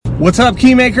What's up,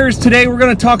 Keymakers? Today we're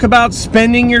going to talk about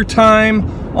spending your time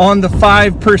on the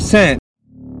 5%.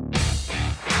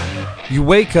 You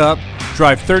wake up,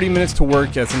 drive 30 minutes to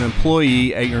work as an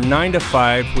employee at your 9 to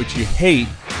 5, which you hate,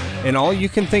 and all you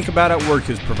can think about at work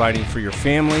is providing for your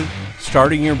family,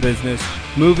 starting your business,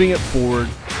 moving it forward,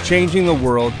 changing the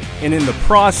world, and in the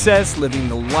process, living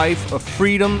the life of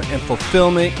freedom and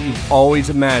fulfillment you've always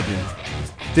imagined.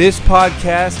 This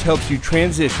podcast helps you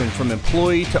transition from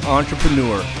employee to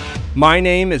entrepreneur. My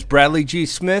name is Bradley G.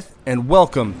 Smith, and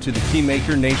welcome to the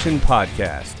Keymaker Nation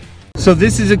podcast. So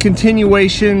this is a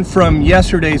continuation from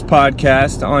yesterday's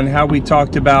podcast on how we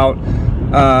talked about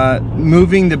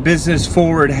moving the business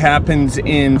forward happens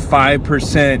in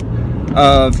 5%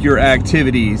 of your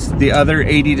activities. The other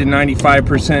 80 to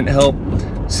 95% help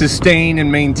sustain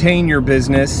and maintain your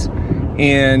business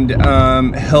and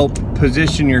help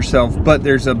position yourself. But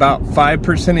there's about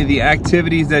 5% of the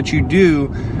activities that you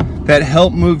do that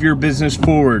help move your business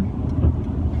forward.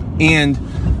 And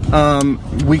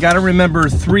we got to remember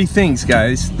three things,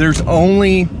 guys. There's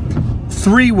only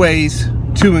three ways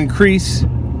to increase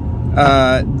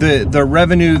the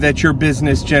revenue that your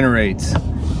business generates.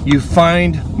 You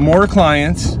find more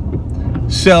clients,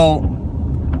 sell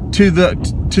to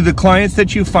the clients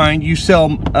that you find, you sell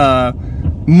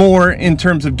more in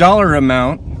terms of dollar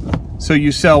amount. So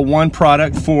you sell one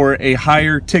product for a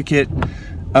higher ticket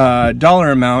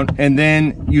dollar amount, and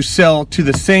then you sell to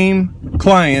the same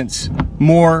clients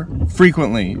more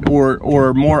frequently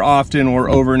or more often or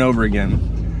over and over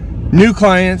again. New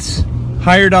clients,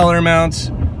 higher dollar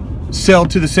amounts, sell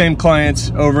to the same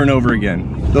clients over and over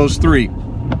again. Those three.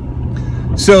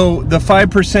 So the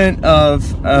 5%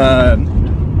 of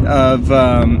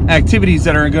activities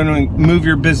that are going to move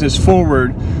your business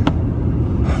forward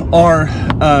are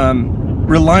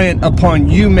reliant upon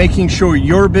you making sure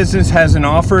your business has an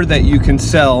offer that you can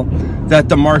sell that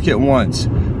the market wants.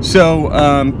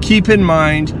 So keep in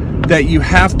mind that you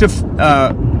have to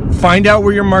find out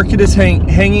where your market is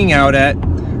hanging out at,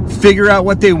 figure out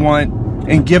what they want,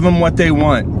 and give them what they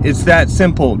want. It's that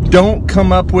simple. Don't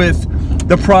come up with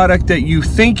the product that you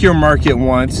think your market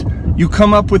wants. You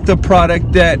come up with the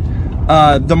product that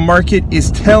the market is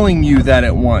telling you that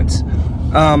it wants.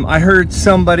 I heard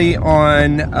somebody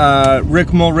on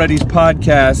Rick Mulready's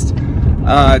podcast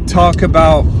talk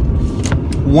about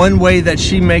one way that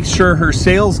she makes sure her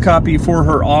sales copy for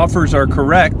her offers are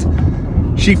correct.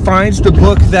 She finds the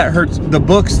books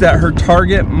that her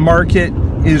target market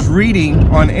is reading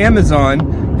on Amazon,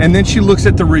 and then she looks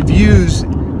at the reviews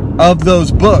of those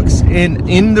books. And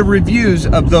in the reviews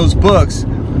of those books,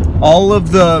 all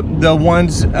of the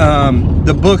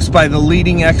books by the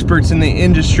leading experts in the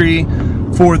industry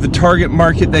for the target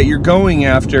market that you're going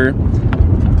after,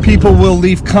 people will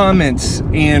leave comments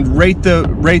and rate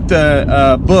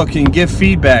the book and give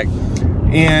feedback,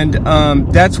 and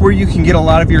that's where you can get a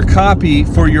lot of your copy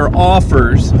for your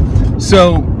offers.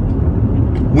 So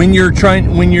when you're trying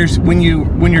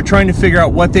to figure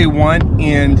out what they want,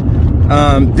 and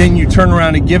then you turn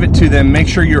around and give it to them, make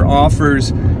sure your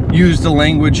offers use the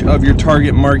language of your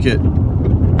target market.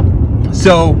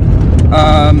 So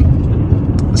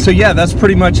yeah, that's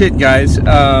pretty much it, guys.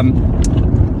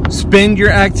 Spend your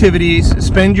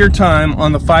time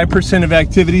on the 5% of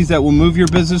activities that will move your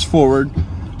business forward.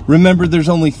 Remember, there's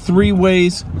only three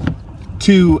ways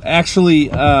to actually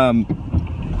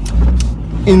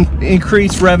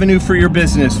increase revenue for your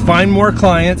business. Find more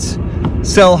clients,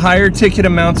 sell higher ticket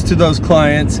amounts to those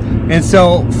clients, and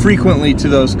sell frequently to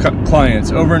those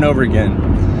clients over and over again.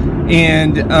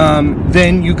 And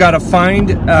then you got to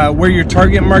find where your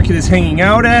target market is hanging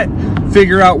out at,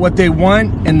 figure out what they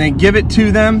want, and then give it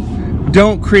to them.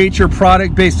 Don't create your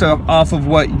product based off of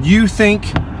what you think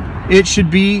it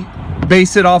should be.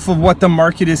 Base it off of what the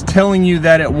market is telling you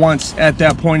that it wants at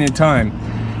that point in time.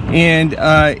 And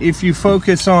if you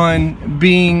focus on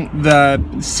being the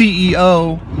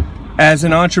CEO as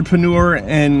an entrepreneur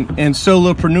and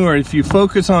solopreneur, if you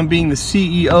focus on being the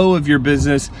CEO of your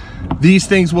business, these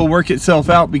things will work itself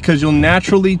out, because you'll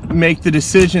naturally make the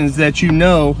decisions that you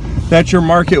know that your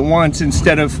market wants,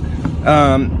 instead of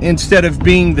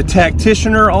being the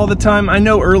tacticianer all the time. I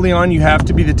know early on you have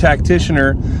to be the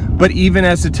tacticianer, but even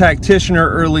as a tacticianer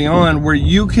early on, where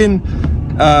you can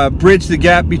bridge the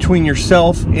gap between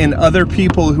yourself and other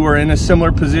people who are in a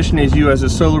similar position as you as a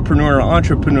solopreneur or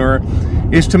entrepreneur,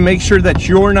 is to make sure that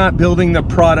you're not building the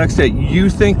products that you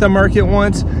think the market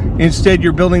wants. Instead,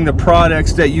 you're building the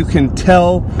products that you can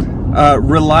tell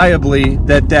reliably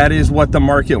that is what the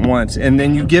market wants, and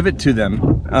then you give it to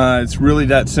them. It's really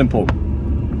that simple.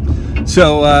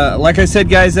 So like I said,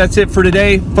 guys, that's it for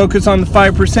today. Focus on the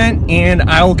 5%, and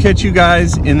I will catch you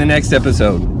guys in the next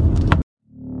episode.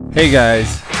 Hey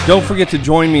guys, don't forget to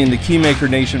join me in the Keymaker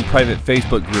Nation private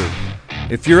Facebook group.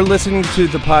 If you're listening to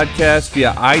the podcast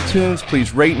via iTunes,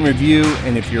 please rate and review.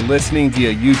 And if you're listening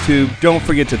via YouTube, don't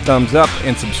forget to thumbs up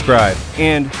and subscribe.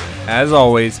 And as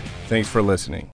always, thanks for listening.